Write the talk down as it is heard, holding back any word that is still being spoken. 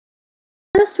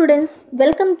Hello students,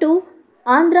 welcome to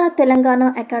Andhra Telangana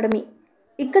academy.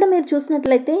 ఇక్కడ మీరు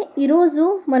చూసినట్లయితే ఈరోజు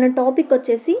మన టాపిక్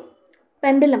వచ్చేసి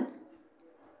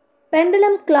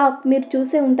పెండులం క్లాక్ మీరు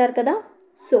చూసే ఉంటారు కదా.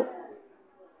 సో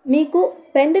మీకు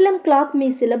పెండులం క్లాక్ మీ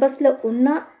సిలబస్లో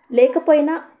ఉన్నా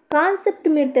లేకపోయినా కాన్సెప్ట్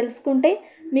మీరు తెలుసుకుంటే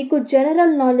మీకు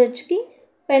జనరల్ నాలెడ్జ్కి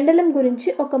పెండులం గురించి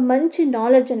ఒక మంచి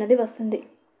నాలెడ్జ్ అనేది వస్తుంది.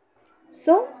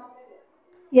 సో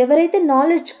ఎవరైతే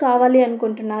నాలెడ్జ్ కావాలి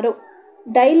అనుకుంటున్నారో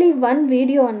డైలీ 1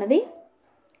 వీడియో అన్నది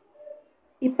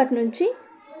ఇప్పటి నుంచి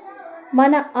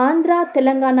మన ఆంధ్ర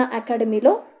తెలంగాణ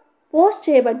అకాడమీలో పోస్ట్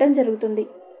చేయబడడం జరుగుతుంది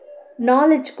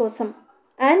నాలెడ్జ్ కోసం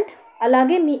అండ్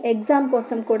అలాగే మీ ఎగ్జామ్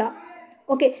కోసం కూడా.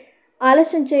 ఓకే,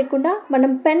 ఆలస్యం చేయకుండా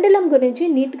మనం పెండులం గురించి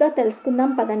నీట్గా తెలుసుకుందాం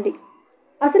పదండి.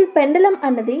 అసలు పెండులం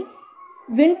అన్నది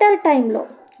వింటర్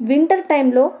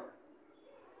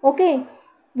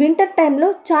టైంలో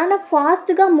చాలా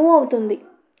ఫాస్ట్గా మూవ్ అవుతుంది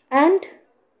అండ్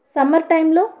సమ్మర్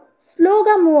టైంలో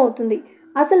స్లోగా మూవ్ అవుతుంది.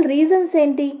 అసలు రీజన్స్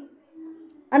ఏంటి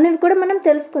అనేవి కూడా మనం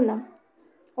తెలుసుకుందాం.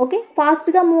 ఓకే,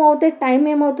 ఫాస్ట్గా మూవ్ అవుతే టైం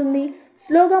ఏమవుతుంది,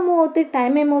 స్లోగా మూవ్ అవుతే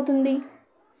టైం ఏమవుతుంది,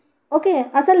 ఓకే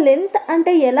అసలు లెంత్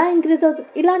అంటే ఎలా ఇంక్రీజ్ అవుతుంది,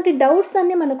 ఇలాంటి డౌట్స్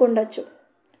అన్నీ మనకు ఉండొచ్చు.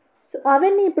 సో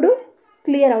అవన్నీ ఇప్పుడు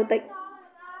క్లియర్ అవుతాయి.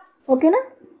 ఓకేనా,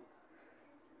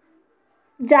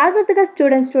 జాగ్రత్తగా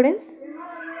స్టూడెంట్స్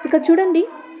ఇక్కడ చూడండి.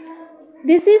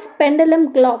 This is pendulum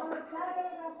clock.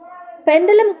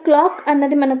 Pendulum clock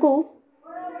అన్నది మనకు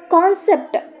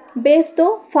కాన్సెప్ట్ బేస్తో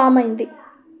ఫామ్ అయింది.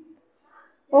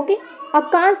 ఓకే, ఆ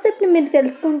కాన్సెప్ట్ని మీరు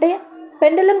తెలుసుకుంటే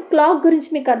పెండులం క్లాక్ గురించి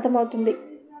మీకు అర్థమవుతుంది.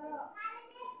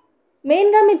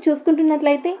 మెయిన్గా మీరు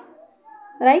చూసుకుంటున్నట్లయితే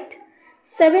రైట్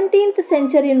 17th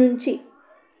సెంచరీ నుంచి,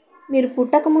 మీరు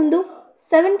పుట్టకముందు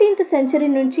 17th సెంచరీ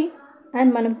నుంచి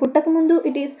అండ్ మనం పుట్టకముందు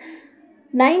ఇట్ ఈస్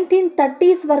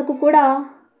 1930s వరకు కూడా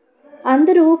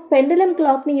అందరూ పెండులం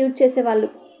క్లాక్ని యూజ్ చేసేవాళ్ళు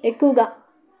ఎక్కువగా.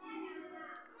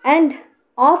 అండ్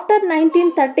ఆఫ్టర్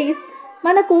 1930s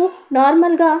మనకు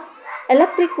నార్మల్గా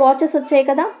ఎలక్ట్రిక్ వాచెస్ వచ్చాయి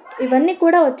కదా, ఇవన్నీ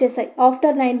కూడా వచ్చేసాయి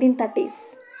ఆఫ్టర్ 1930s.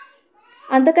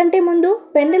 అంతకంటే ముందు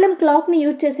పెండులం క్లాక్ని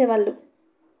యూజ్ చేసేవాళ్ళు.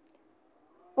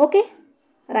 ఓకే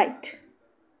రైట్,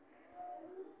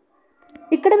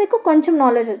 ఇక్కడ మీకు కొంచెం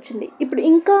నాలెడ్జ్ వచ్చింది. ఇప్పుడు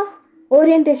ఇంకా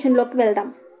ఓరియంటేషన్లోకి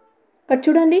వెళ్దాం. ఇక్కడ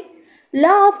చూడండి,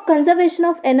 law of conservation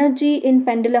of energy in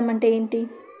pendulum అంటే ఏంటి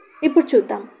ఇప్పుడు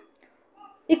చూద్దాం.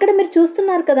 ఇక్కడ మీరు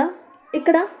చూస్తున్నారు కదా,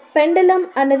 ఇక్కడ పెండులం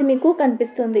అనేది మీకు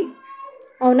కనిపిస్తుంది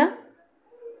అవునా.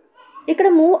 ఇక్కడ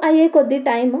మూవ్ అయ్యే కొద్ది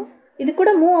టైం ఇది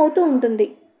కూడా మూవ్ అవుతూ ఉంటుంది.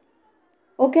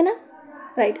 ఓకేనా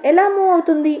రైట్, ఎలా మూవ్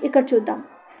అవుతుంది ఇక్కడ చూద్దాం.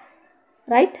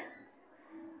 రైట్,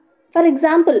 ఫర్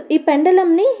ఎగ్జాంపుల్ ఈ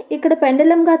పెండులంని ఇక్కడ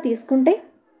పెండులంగా తీసుకుంటే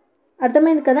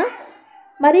అర్థమైంది కదా.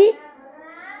 మరి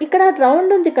ఇక్కడ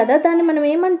రౌండ్ ఉంది కదా, దాన్ని మనం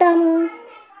ఏమంటాము,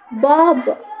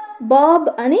 బాబ్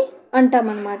అని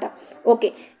అంటామన్నమాట. ఓకే,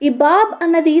 ఈ బాబ్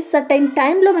అన్నది సర్టైన్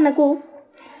టైంలో మనకు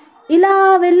ఇలా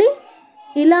వెళ్ళి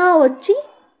ఇలా వచ్చి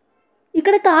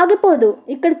ఇక్కడికి ఆగిపోదు,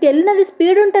 ఇక్కడికి వెళ్ళినది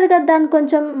స్పీడ్ ఉంటుంది కదా దాని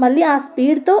కొంచెం, మళ్ళీ ఆ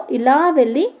స్పీడ్తో ఇలా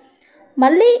వెళ్ళి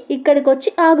మళ్ళీ ఇక్కడికి వచ్చి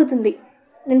ఆగుతుంది.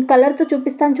 నేను కలర్తో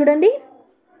చూపిస్తాను చూడండి.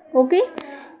 ఓకే,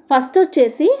 ఫస్ట్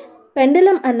వచ్చేసి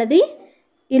పెండులం అన్నది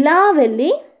ఇలా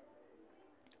వెళ్ళి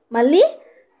మళ్ళీ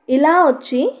ఇలా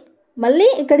వచ్చి మళ్ళీ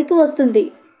ఇక్కడికి వస్తుంది.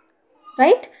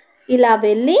 రైట్, ఇలా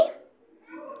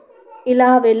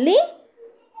వెళ్ళి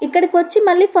ఇక్కడికి వచ్చి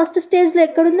మళ్ళీ ఫస్ట్ స్టేజ్లో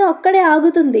ఎక్కడుందో అక్కడే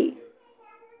ఆగుతుంది.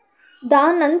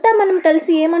 దాన్నంతా మనం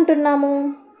కలిసి ఏమంటున్నాము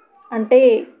అంటే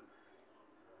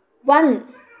వన్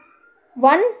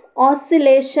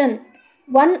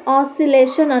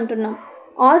ఆసిలేషన్ అంటున్నాం.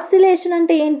 ఆసిలేషన్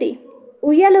అంటే ఏంటి,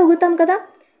 ఉయ్యాల ఊగుతాం కదా,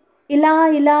 ఇలా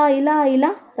ఇలా ఇలా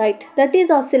ఇలా. Right, that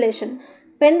is oscillation.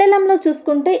 పెండులంలో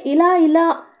చూసుకుంటే ఇలా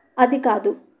అది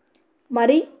కాదు.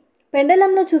 మరి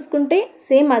పెండులంలో చూసుకుంటే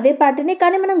సేమ్ అదే ప్యాటర్నే,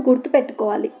 కానీ మనం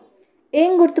గుర్తుపెట్టుకోవాలి.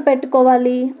 ఏం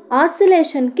గుర్తుపెట్టుకోవాలి,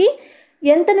 ఆసిలేషన్కి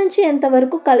ఎంత నుంచి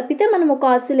ఎంతవరకు కలిపితే మనం ఒక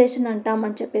ఆసిలేషన్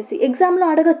అంటామని చెప్పేసి ఎగ్జామ్లో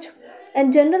అడగచ్చు.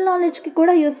 అండ్ జనరల్ నాలెడ్జ్కి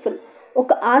కూడా యూస్ఫుల్. ఒక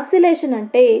ఆసిలేషన్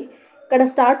అంటే ఇక్కడ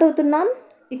స్టార్ట్ అవుతున్నాం,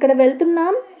 ఇక్కడ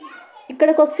వెళ్తున్నాం,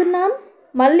 ఇక్కడికి వస్తున్నాం,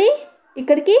 మళ్ళీ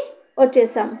ఇక్కడికి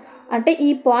వచ్చేసాం. అంటే ఈ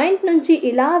పాయింట్ నుంచి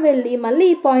ఇలా వెళ్ళి మళ్ళీ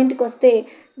ఈ పాయింట్కి వస్తే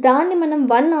దాన్ని మనం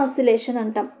 1 ఆసిలేషన్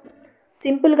అంటాం.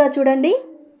 సింపుల్గా చూడండి,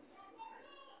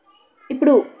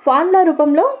 ఇప్పుడు ఫార్ములా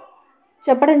రూపంలో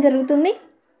చెప్పడం జరుగుతుంది.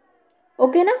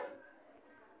 ఓకేనా,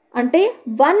 అంటే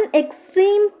one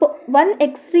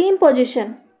extreme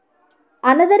position,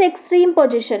 another extreme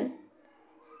position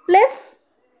plus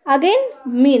again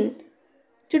mean.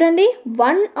 చూడండి,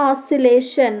 one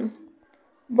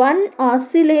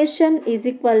oscillation is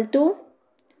equal to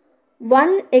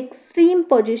one extreme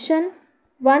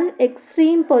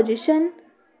position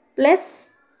plus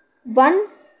 1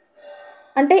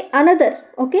 అంటే another.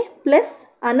 Okay, plus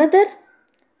another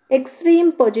extreme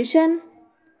position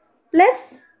plus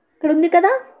ఇక్కడ ఉంది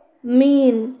కదా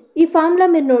మీన్. ఈ ఫార్ములా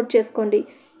మీరు నోట్ చేసుకోండి.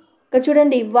 ఇక్కడ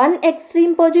చూడండి, వన్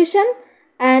ఎక్స్ట్రీమ్ పొజిషన్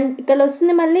అండ్ ఇక్కడ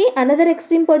వస్తుంది మళ్ళీ another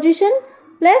extreme position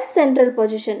plus central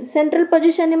position. Central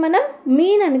పొజిషన్ని మనం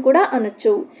మీన్ అని కూడా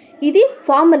అనొచ్చు. ఇది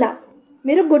ఫార్ములా,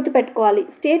 మీరు గుర్తుపెట్టుకోవాలి.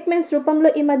 స్టేట్మెంట్స్ రూపంలో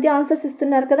ఈ మధ్య ఆన్సర్స్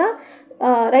ఇస్తున్నారు కదా,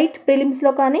 రైట్,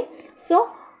 ప్రిలిమ్స్లో కానీ. సో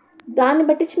దాన్ని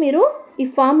బట్టి మీరు ఈ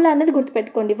ఫార్ములా అనేది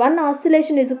గుర్తుపెట్టుకోండి. One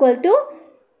oscillation is equal to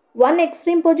one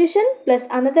extreme position plus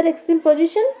another extreme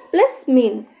position plus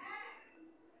mean.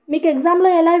 మీకు ఎగ్జామ్లో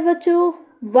ఎలా ఇవ్వచ్చు?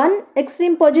 One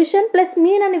extreme position plus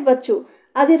mean అని ఇవ్వచ్చు.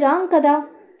 అది రాంగ్ కదా.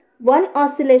 One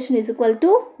oscillation is equal to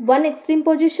one extreme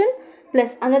position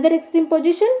plus another extreme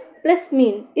position plus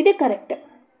mean. ఇది correct.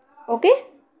 Okay,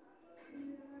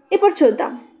 ఇప్పుడు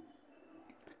చూద్దాం.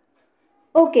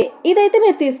 ఓకే, ఇదైతే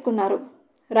మీరు తీసుకున్నారు,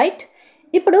 రైట్.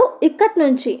 ఇప్పుడు ఇక్కడి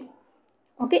నుంచి,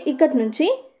 ఓకే, ఇక్కడి నుంచి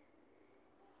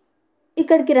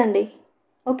ఇక్కడికి రండి.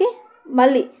 ఓకే,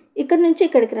 మళ్ళీ ఇక్కడి నుంచి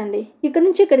ఇక్కడికి రండి, ఇక్కడి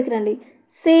నుంచి ఇక్కడికి రండి,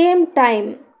 సేమ్ టైం.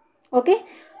 ఓకే,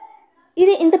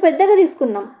 ఇది ఇంత పెద్దగా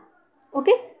తీసుకున్నాం,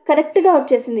 ఓకే, కరెక్ట్గా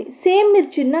వచ్చేసింది. సేమ్ మీరు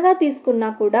చిన్నగా తీసుకున్నా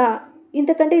కూడా,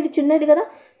 ఇంతకంటే ఇది చిన్నది కదా,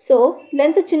 సో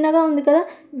లెంత్ చిన్నగా ఉంది కదా,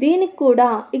 దీనికి కూడా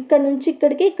ఇక్కడ నుంచి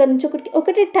ఇక్కడికి, ఇక్కడ నుంచి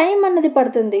ఒకటి టైం అన్నది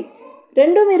పడుతుంది.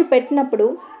 రెండు మీరు పెట్టినప్పుడు,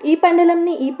 ఈ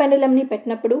పెండులంని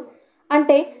పెట్టినప్పుడు,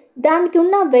 అంటే దానికి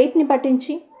ఉన్న వెయిట్ని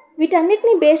పట్టించి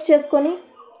వీటన్నిటిని బేస్ చేసుకొని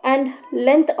అండ్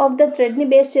లెంత్ ఆఫ్ ద థ్రెడ్ని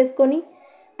బేస్ చేసుకొని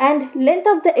and length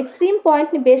of the extreme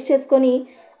పాయింట్ని బేస్ చేసుకొని,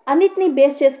 అన్నిటినీ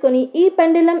బేస్ చేసుకొని ఈ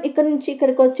పెండులం ఇక్కడ నుంచి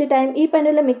ఇక్కడికి వచ్చే టైం, ఈ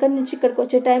పెండులం ఇక్కడ నుంచి ఇక్కడికి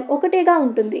వచ్చే టైం ఒకటేగా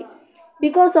ఉంటుంది.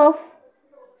 బికాస్ ఆఫ్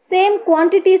సేమ్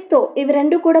క్వాంటిటీస్తో ఇవి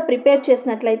రెండు కూడా ప్రిపేర్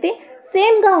చేసినట్లయితే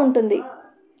సేమ్గా ఉంటుంది.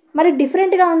 మరి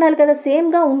డిఫరెంట్గా ఉండాలి కదా,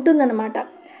 సేమ్గా ఉంటుందన్నమాట.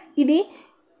 ఇది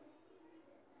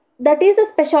that is the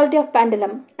speciality of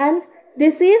pendulum and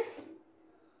this is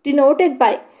denoted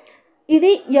by.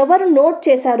 ఇది ఎవరు నోట్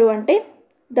చేశారు అంటే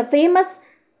the famous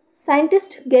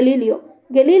scientist Galileo.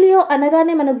 Galileo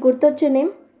అనగానే మనకు గుర్తొచ్చే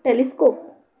నేమ్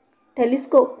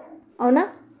టెలిస్కోప్, అవునా?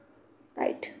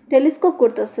 రైట్, టెలిస్కోప్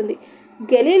గుర్తొస్తుంది.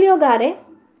 గెలీలియో గారే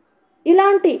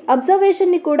ఇలాంటి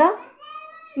అబ్జర్వేషన్ని కూడా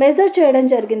మెజర్ చేయడం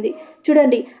జరిగింది.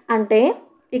 చూడండి, అంటే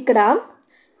ఇక్కడ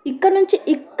నుంచి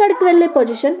ఇక్కడికి వెళ్ళే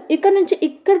పొజిషన్, ఇక్కడ నుంచి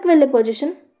ఇక్కడికి వెళ్ళే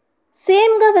పొజిషన్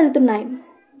సేమ్గా వెళ్తున్నాయి.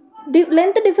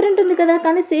 లెంత్ డిఫరెంట్ ఉంది కదా,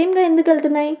 కానీ సేమ్గా ఎందుకు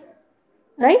వెళ్తున్నాయి,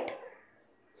 రైట్?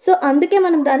 సో అందుకే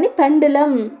మనం దాన్ని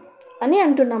పెండులం అని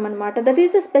అంటున్నాం అనమాట. That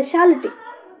is the speciality.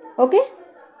 Okay,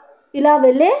 ఇలా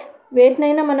వెళ్ళే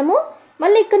వేటినైనా మనము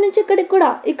మళ్ళీ ఇక్కడ నుంచి ఇక్కడికి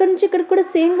కూడా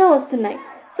సేమ్గా వస్తున్నాయి.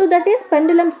 So that is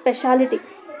pendulum speciality.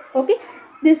 Okay,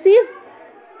 this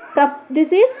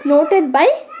is noted by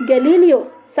Galileo,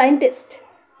 scientist.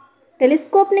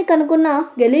 టెలిస్కోప్ని కనుక్కున్న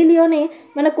గెలీలియోనే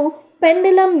మనకు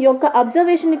పెండులం యొక్క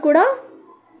అబ్జర్వేషన్ని కూడా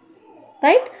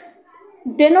రైట్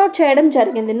నోట్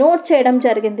చేయడం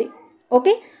జరిగింది.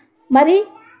 ఓకే, మరి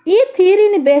ఈ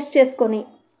థియరీని బేస్ చేసుకొని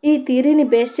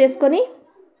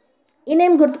ఈ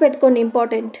నేమ్ గుర్తుపెట్టుకోండి,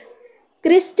 ఇంపార్టెంట్.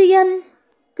 క్రిస్టియన్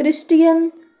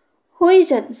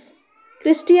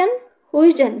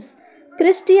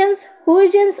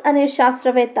హూయిజెన్స్ అనే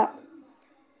శాస్త్రవేత్త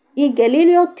ఈ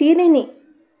గెలీలియో థియరీని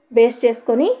బేస్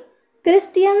చేసుకొని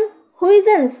క్రిస్టియన్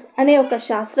హూయిజెన్స్ అనే ఒక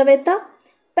శాస్త్రవేత్త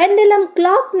పెండులం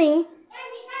క్లాక్ని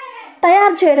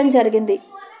తయారు చేయడం జరిగింది,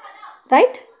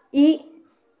 రైట్. ఈ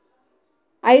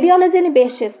ఐడియాలజీని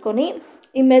బేస్ చేసుకొని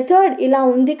ఈ మెథడ్ ఇలా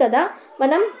ఉంది కదా,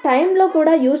 మనం టైంలో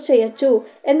కూడా యూజ్ చేయొచ్చు.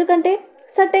 ఎందుకంటే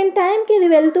సర్టెన్ టైంకి ఇది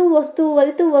వెళ్తూ వస్తూ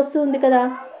ఉంది కదా.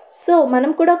 సో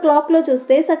మనం కూడా క్లాక్లో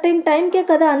చూస్తే సర్టెన్ టైంకే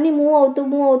కదా అన్నీ మూవ్ అవుతూ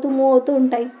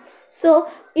ఉంటాయి. సో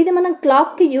ఇది మనం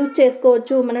క్లాక్కి యూజ్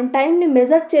చేసుకోవచ్చు, మనం టైంని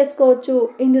మెజర్ చేసుకోవచ్చు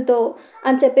ఇందుతో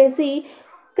అని చెప్పేసి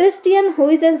క్రిస్టియన్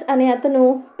హూయిజెన్స్ అనే అతను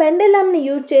పెండులంని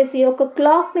యూజ్ చేసి ఒక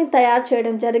క్లాక్ని తయారు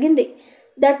చేయడం జరిగింది.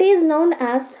 That is noun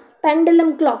as pendulum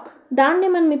clock. దాన్ని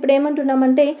మనం ఇప్పుడు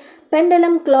ఏమంటున్నామంటే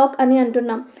పెండులం క్లాక్ అని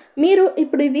అంటున్నాం. మీరు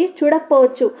ఇప్పుడు ఇవి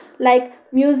చూడకపోవచ్చు, లైక్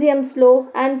మ్యూజియంస్లో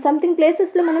అండ్ సంథింగ్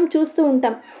ప్లేసెస్లో మనం చూస్తూ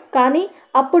ఉంటాం. కానీ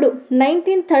అప్పుడు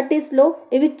 1930s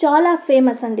ఇవి చాలా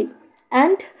ఫేమస్ అండి.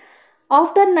 అండ్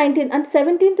ఆఫ్టర్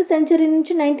 17th century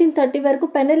నుంచి 1930 వరకు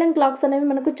పెండులం క్లాక్స్ అనేవి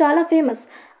మనకు చాలా ఫేమస్.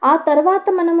 ఆ తర్వాత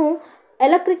మనము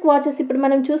ఎలక్ట్రిక్ వాచెస్, ఇప్పుడు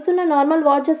మనం చూస్తున్న నార్మల్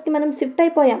వాచెస్కి మనం షిఫ్ట్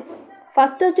అయిపోయాం.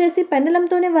 ఫస్ట్ వచ్చేసి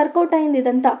పెండులంతోనే వర్కౌట్ అయింది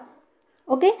ఇదంతా.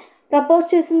 ఓకే, ప్రపోజ్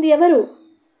చేసింది ఎవరు?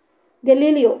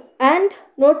 గెలీలియో. అండ్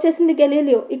నోట్ చేసింది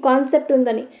గెలీలియో ఈ కాన్సెప్ట్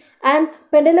ఉందని. అండ్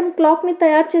పెండులం క్లాక్ని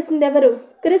తయారు చేసింది ఎవరు?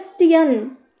 క్రిస్టియన్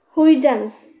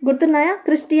హూయిజెన్స్. గుర్తున్నాయా?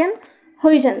 క్రిస్టియన్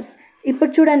హూయిజెన్స్.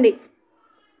 ఇప్పుడు చూడండి,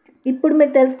 ఇప్పుడు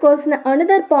మీరు తెలుసుకోవాల్సిన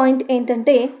అనదర్ పాయింట్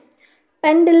ఏంటంటే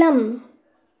పెండులం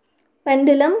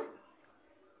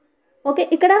ఓకే,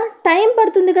 ఇక్కడ టైం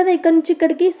పడుతుంది కదా ఇక్కడ నుంచి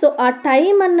ఇక్కడికి. సో ఆ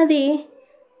టైం అన్నది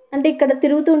అంటే ఇక్కడ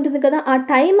తిరుగుతూ ఉంటుంది కదా, ఆ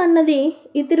టైం అన్నది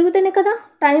ఇది తిరుగుతేనే కదా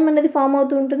టైం అన్నది ఫామ్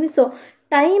అవుతూ ఉంటుంది. సో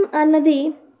టైం అన్నది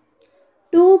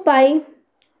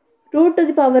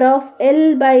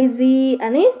 2π√L/z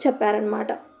అని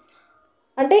చెప్పారనమాట.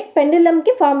 అంటే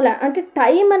పెండులంకి ఫార్ములా అంటే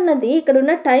టైం అన్నది ఇక్కడ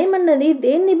ఉన్న టైం అన్నది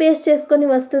దేన్ని బేస్ చేసుకొని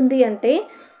వస్తుంది అంటే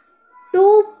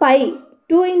 2π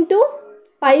 2 into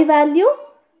pi value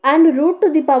and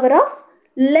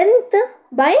 √length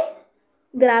by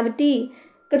gravity.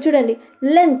 ఇక్కడ చూడండి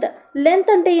లెంత్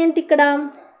అంటే ఏంటి,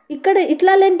 ఇక్కడ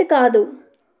ఇట్లా లెంత్ కాదు,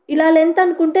 ఇలా లెంత్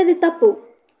అనుకుంటే అది తప్పు.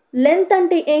 లెంత్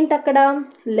అంటే ఏంటి, అక్కడ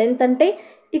లెంత్ అంటే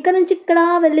ఇక్కడ నుంచి ఇక్కడ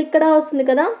వెళ్ళి ఇక్కడ వస్తుంది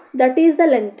కదా, that is the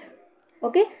length.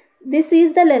 Okay, this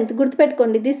is the length,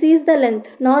 గుర్తుపెట్టుకోండి. This is the length,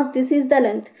 not this is the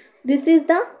length. This is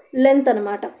the length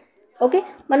అనమాట. ఓకే,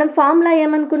 మనం ఫార్ములా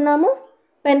ఏమనుకున్నాము,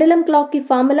 పెండులం క్లాక్కి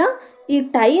ఫార్ములా ఈ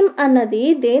టైం అన్నది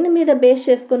దేని మీద బేస్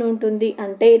చేసుకొని ఉంటుంది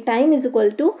అంటే time is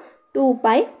equal to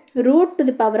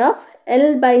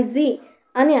 2π√L/z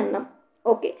అని అన్నాం.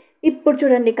 ఓకే, ఇప్పుడు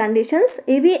చూడండి కండిషన్స్,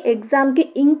 ఇవి ఎగ్జామ్కి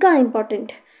ఇంకా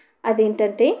ఇంపార్టెంట్.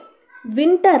 అదేంటంటే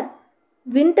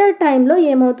వింటర్ టైంలో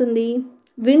ఏమవుతుంది,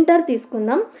 వింటర్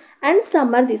తీసుకుందాం అండ్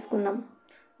సమ్మర్ తీసుకుందాం.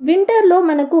 వింటర్లో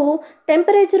మనకు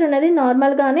టెంపరేచర్ అనేది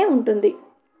నార్మల్గానే ఉంటుంది,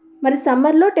 మరి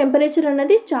సమ్మర్లో టెంపరేచర్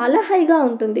అన్నది చాలా హైగా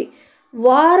ఉంటుంది,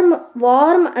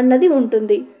 వార్మ్ అన్నది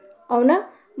ఉంటుంది, అవునా.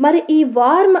 మరి ఈ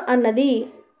వార్మ్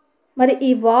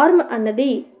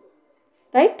అన్నది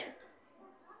రైట్,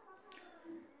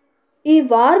 ఈ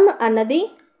వార్మ్ అన్నది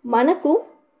మనకు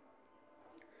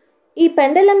ఈ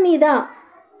పెండలం మీద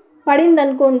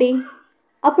పడిందనుకోండి,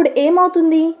 అప్పుడు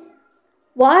ఏమవుతుంది,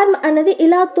 వార్మ్ అన్నది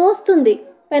ఇలా తోస్తుంది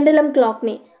పెండలం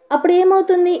క్లాక్ని, అప్పుడు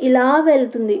ఏమవుతుంది ఇలా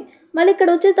వెళ్తుంది, మళ్ళీ ఇక్కడ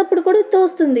వచ్చేటప్పుడు కూడా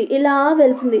తోస్తుంది ఇలా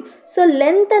వెళ్తుంది. సో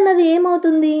లెంత్ అన్నది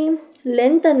ఏమవుతుంది,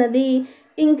 లెంత్ అన్నది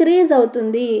ఇంక్రీజ్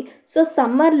అవుతుంది. సో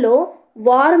సమ్మర్లో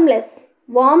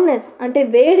వార్మ్నెస్ అంటే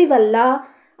వేడి వల్ల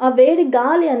ఆ వేడి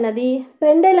గాలి అన్నది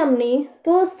పెండలంని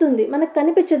తోస్తుంది, మనకు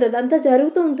కనిపించదు, అదంతా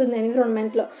జరుగుతూ ఉంటుంది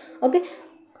ఎన్విరాన్మెంట్లో. ఓకే,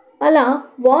 అలా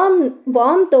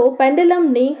వామ్తో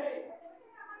పెండలంని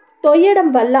తొయ్యడం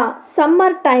వల్ల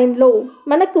సమ్మర్ టైంలో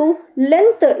మనకు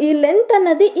ఈ లెంత్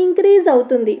అన్నది ఇంక్రీజ్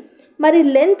అవుతుంది. మరి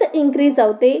లెంత్ ఇంక్రీజ్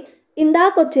అవుతే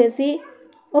ఇందాకొచ్చేసి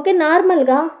ఓకే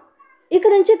నార్మల్గా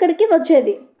ఇక్కడ నుంచి ఇక్కడికి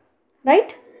వచ్చేది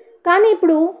రైట్, కానీ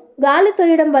ఇప్పుడు గాలి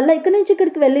తోయడం వల్ల ఇక్కడ నుంచి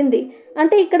ఇక్కడికి వెళ్ళింది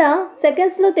అంటే ఇక్కడ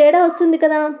సెకండ్స్లో తేడా వస్తుంది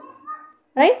కదా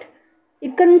రైట్.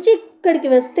 ఇక్కడ నుంచి ఇక్కడికి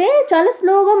వస్తే చాలా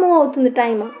స్లోగా మూవ్ అవుతుంది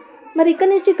టైం, మరి ఇక్కడ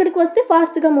నుంచి ఇక్కడికి వస్తే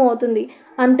ఫాస్ట్గా మూవ్ అవుతుంది.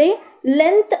 అంటే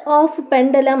లెంత్ ఆఫ్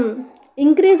పెండలం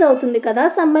ఇంక్రీజ్ అవుతుంది కదా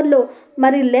సమ్మర్లో.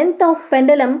 మరి లెంత్ ఆఫ్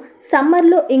పెండలం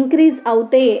సమ్మర్లో ఇంక్రీజ్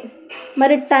అవుతే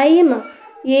మరి టైం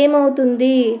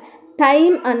ఏమవుతుంది,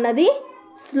 టైం అన్నది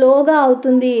స్లోగా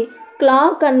అవుతుంది,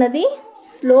 క్లాక్ అన్నది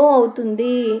స్లో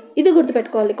అవుతుంది. ఇది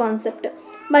గుర్తుపెట్టుకోవాలి కాన్సెప్ట్.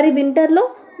 మరి వింటర్లో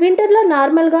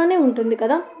నార్మల్గానే ఉంటుంది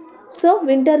కదా. సో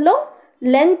వింటర్లో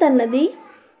లెంత్ అన్నది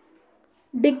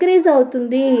డిక్రీజ్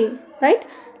అవుతుంది రైట్,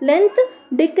 లెంత్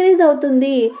డిక్రీజ్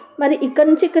అవుతుంది. మరి ఇక్కడ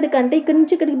నుంచి ఇక్కడికి అంటే ఇక్కడ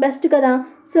నుంచి ఇక్కడికి బెస్ట్ కదా.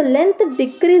 సో లెంత్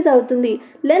డిక్రీజ్ అవుతుంది.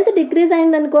 లెంత్ డిక్రీజ్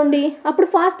అయిందనుకోండి అప్పుడు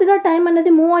ఫాస్ట్గా టైం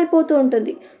అనేది మూవ్ అయిపోతూ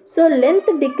ఉంటుంది. సో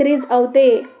లెంత్ డిక్రీజ్ అవుతే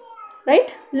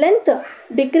రైట్, లెంత్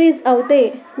డిక్రీజ్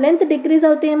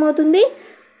అవుతే ఏమవుతుంది,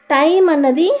 టైం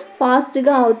అన్నది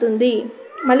ఫాస్ట్గా అవుతుంది.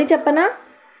 మళ్ళీ చెప్పనా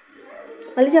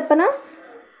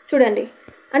చూడండి,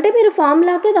 అంటే మీరు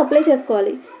ఫార్ములాకి అది అప్లై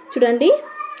చేసుకోవాలి. చూడండి,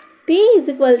 T =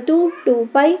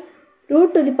 2π√L/z.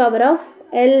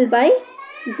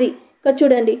 ఇక్కడ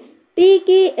చూడండి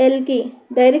టీకి ఎల్కి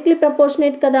డైరెక్ట్లీ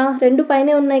ప్రపోర్షనేట్ కదా, రెండు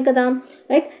పైనే ఉన్నాయి కదా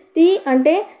రైట్. టీ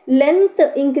అంటే లెంత్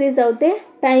ఇంక్రీజ్ అవుతే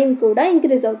టైం కూడా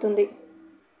ఇంక్రీజ్ అవుతుంది,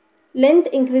 లెంత్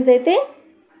ఇంక్రీజ్ అయితే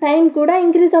టైం కూడా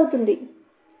ఇంక్రీజ్ అవుతుంది.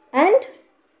 అండ్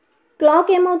క్లాక్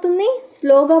ఏమవుతుంది,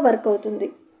 స్లోగా వర్క్ అవుతుంది.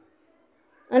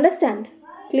 Understand,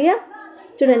 clear.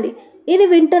 చూడండి, ఇది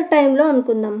వింటర్ టైంలో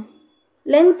అనుకుందాం,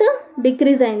 లెంత్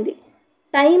డిక్రీజ్ అయింది,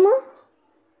 టైము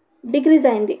డిక్రీజ్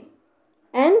అయింది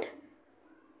అండ్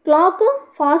క్లాక్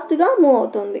ఫాస్ట్గా మూవ్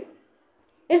అవుతుంది.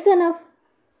 ఇట్స్ ఎనఫ్,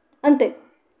 అంతే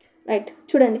రైట్.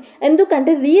 చూడండి,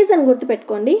 ఎందుకంటే రీజన్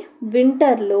గుర్తుపెట్టుకోండి,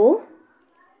 వింటర్లో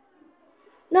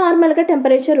నార్మల్గా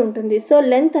టెంపరేచర్ ఉంటుంది. సో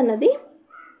లెంత్ అన్నది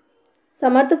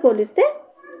సమ్మర్తో పోలిస్తే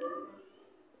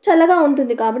చల్లగా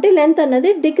ఉంటుంది కాబట్టి లెంత్ అన్నది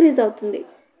డిక్రీజ్ అవుతుంది.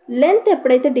 లెంత్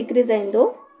ఎప్పుడైతే డిక్రీజ్ అయిందో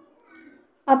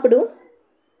అప్పుడు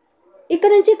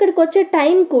ఇక్కడ నుంచి ఇక్కడికి వచ్చే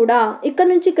టైం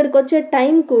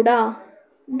కూడా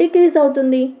డిక్రీజ్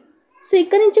అవుతుంది. సో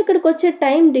ఇక్కడ నుంచి ఇక్కడికి వచ్చే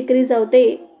టైం డిక్రీజ్ అవుతే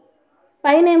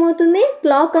పైన ఏమవుతుంది,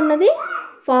 క్లాక్ అన్నది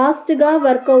ఫాస్ట్గా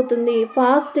వర్క్ అవుతుంది,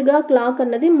 ఫాస్ట్గా క్లాక్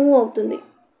అన్నది మూవ్ అవుతుంది.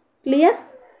 క్లియర్.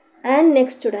 అండ్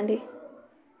నెక్స్ట్ చూడండి,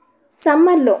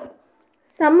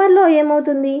 సమ్మర్లో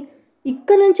ఏమవుతుంది,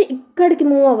 ఇక్కడ నుంచి ఇక్కడికి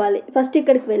మూవ్ అవ్వాలి, ఫస్ట్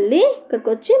ఇక్కడికి వెళ్ళి ఇక్కడికి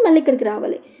వచ్చి మళ్ళీ ఇక్కడికి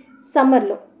రావాలి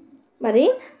సమ్మర్లో. మరి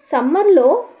సమ్మర్లో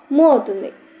మూవ్ అవుతుంది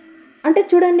అంటే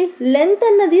చూడండి, లెంత్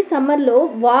అన్నది సమ్మర్లో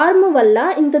వార్మ్ వల్ల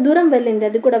ఇంత దూరం వెళ్ళింది,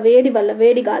 అది కూడా వేడి వల్ల,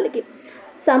 వేడి గాలికి.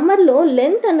 సమ్మర్లో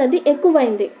లెంత్ అన్నది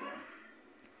ఎక్కువైంది.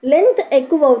 లెంత్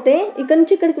ఎక్కువ అవుతే ఇక్కడ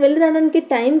నుంచి ఇక్కడికి వెళ్ళి రావడానికి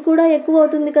టైం కూడా ఎక్కువ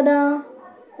అవుతుంది కదా,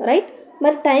 రైట్.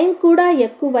 మరి టైం కూడా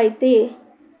ఎక్కువైతే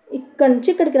ఇక్కడ నుంచి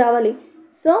ఇక్కడికి రావాలి.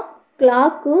 సో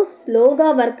క్లాక్ స్లోగా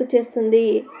వర్క్ చేస్తుంది,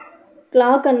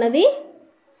 క్లాక్ అన్నది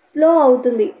స్లో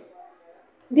అవుతుంది.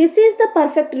 This is the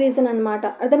perfect reason అనమాట,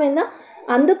 అర్థమైందా?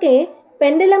 అందుకే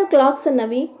పెండలం క్లాక్స్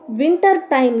అన్నవి వింటర్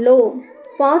టైంలో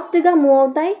ఫాస్ట్గా మూవ్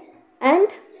అవుతాయి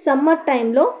అండ్ సమ్మర్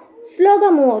టైంలో స్లోగా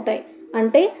మూవ్ అవుతాయి.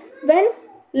 అంటే when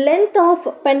length of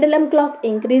pendulum clock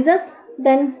increases,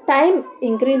 then time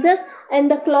increases and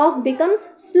the clock becomes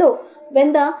slow. When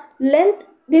the length,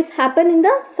 this happen in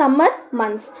the summer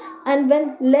months, and when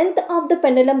length of the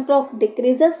pendulum clock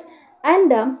decreases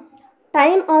and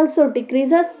time also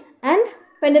decreases and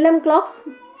pendulum clocks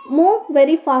move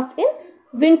very fast in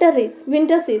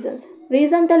winter seasons.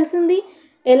 Reason తెలిసింది,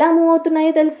 ఎలా move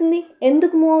అవుతున్నాయో తెలిసింది,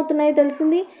 ఎందుకు move అవుతున్నాయో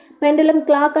తెలిసింది, పెండలం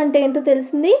clock అంటే ఏంటో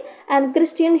తెలిసింది, అండ్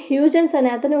క్రిస్టియన్ హ్యూజెన్స్ అనే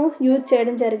అతను యూజ్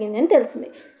చేయడం జరిగింది అని తెలిసింది.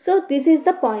 So this is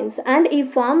the points. And ఈ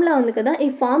ఫార్ములా ఉంది కదా, ఈ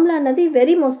ఫార్ములా అన్నది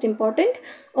వెరీ మోస్ట్ ఇంపార్టెంట్.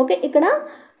 ఓకే, ఇక్కడ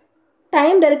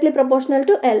time directly proportional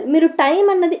to L. మీరు టైం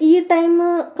అన్నది ఈ టైం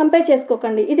కంపేర్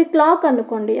చేసుకోకండి, ఇది క్లాక్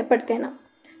అనుకోండి ఎప్పటికైనా.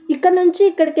 ఇక్కడ నుంచి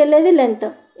ఇక్కడికి వెళ్ళేది లెంత్,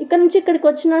 ఇక్కడ నుంచి ఇక్కడికి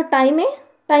వచ్చిన టైమే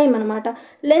టైం అనమాట.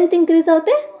 లెంత్ ఇంక్రీజ్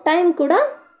అవుతే టైం కూడా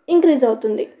ఇంక్రీజ్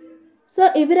అవుతుంది. సో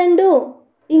ఇవి రెండు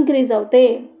ఇంక్రీజ్ అవుతే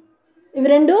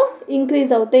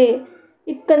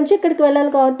ఇక్కడ నుంచి ఇక్కడికి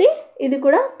వెళ్ళాలి కాబట్టి ఇది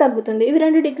కూడా తగ్గుతుంది. ఇవి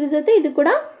రెండు డిక్రీజ్ అయితే ఇది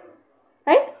కూడా,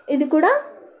 రైట్, ఇది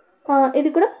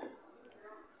కూడా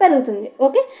పెరుగుతుంది.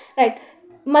 Okay, right.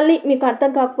 మళ్ళీ మీకు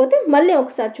అర్థం కాకపోతే మళ్ళీ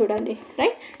ఒకసారి చూడండి,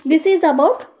 రైట్. దిస్ ఈజ్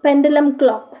అబౌట్ పెండలం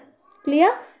క్లాక్.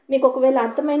 క్లియర్? మీకు ఒకవేళ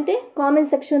అర్థమైతే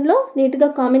కామెంట్ సెక్షన్లో నీట్గా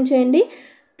కామెంట్ చేయండి.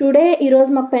 టుడే ఈరోజు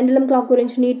మాకు పెండలం క్లాక్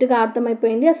గురించి నీట్గా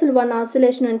అర్థమైపోయింది. అసలు వన్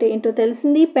ఆసిలేషన్ అంటే ఏంటో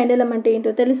తెలిసింది, పెండలం అంటే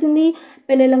ఏంటో తెలిసింది,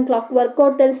 పెండలం క్లాక్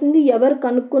వర్కౌట్ తెలిసింది, ఎవరు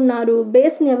కనుక్కున్నారు,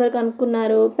 బేస్ని ఎవరు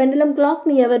కనుక్కున్నారు, పెండలం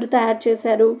క్లాక్ని ఎవరు తయారు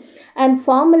చేశారు, అండ్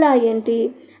ఫార్ములా ఏంటి,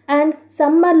 అండ్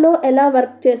సమ్మర్లో ఎలా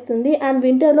వర్క్ చేస్తుంది అండ్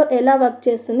వింటర్లో ఎలా వర్క్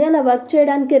చేస్తుంది, అలా వర్క్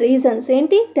చేయడానికి రీజన్స్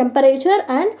ఏంటి, టెంపరేచర్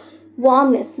అండ్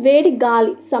వార్మ్నెస్, వేడి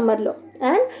గాలి సమ్మర్లో,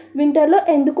 అండ్ వింటర్లో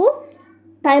ఎందుకు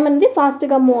టైం అనేది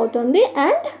ఫాస్ట్గా మూవ్ అవుతుంది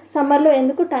అండ్ సమ్మర్లో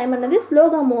ఎందుకు టైం అనేది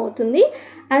స్లోగా మూవ్ అవుతుంది.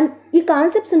 అండ్ ఈ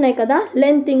కాన్సెప్ట్స్ ఉన్నాయి కదా,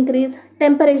 length increase,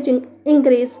 temperature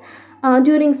increase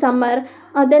during summer,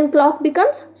 then clock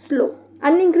becomes slow.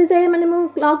 అన్నీ ఇంక్రీజ్ అయ్యే మనము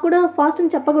క్లాక్ కూడా ఫాస్ట్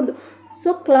అని చెప్పకూడదు.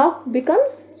 సో క్లాక్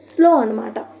బికమ్స్ స్లో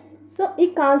అనమాట. సో ఈ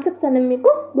కాన్సెప్ట్స్ అనేవి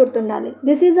మీకు గుర్తుండాలి.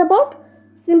 This is about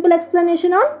simple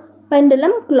explanation on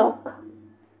పెండలం క్లాక్.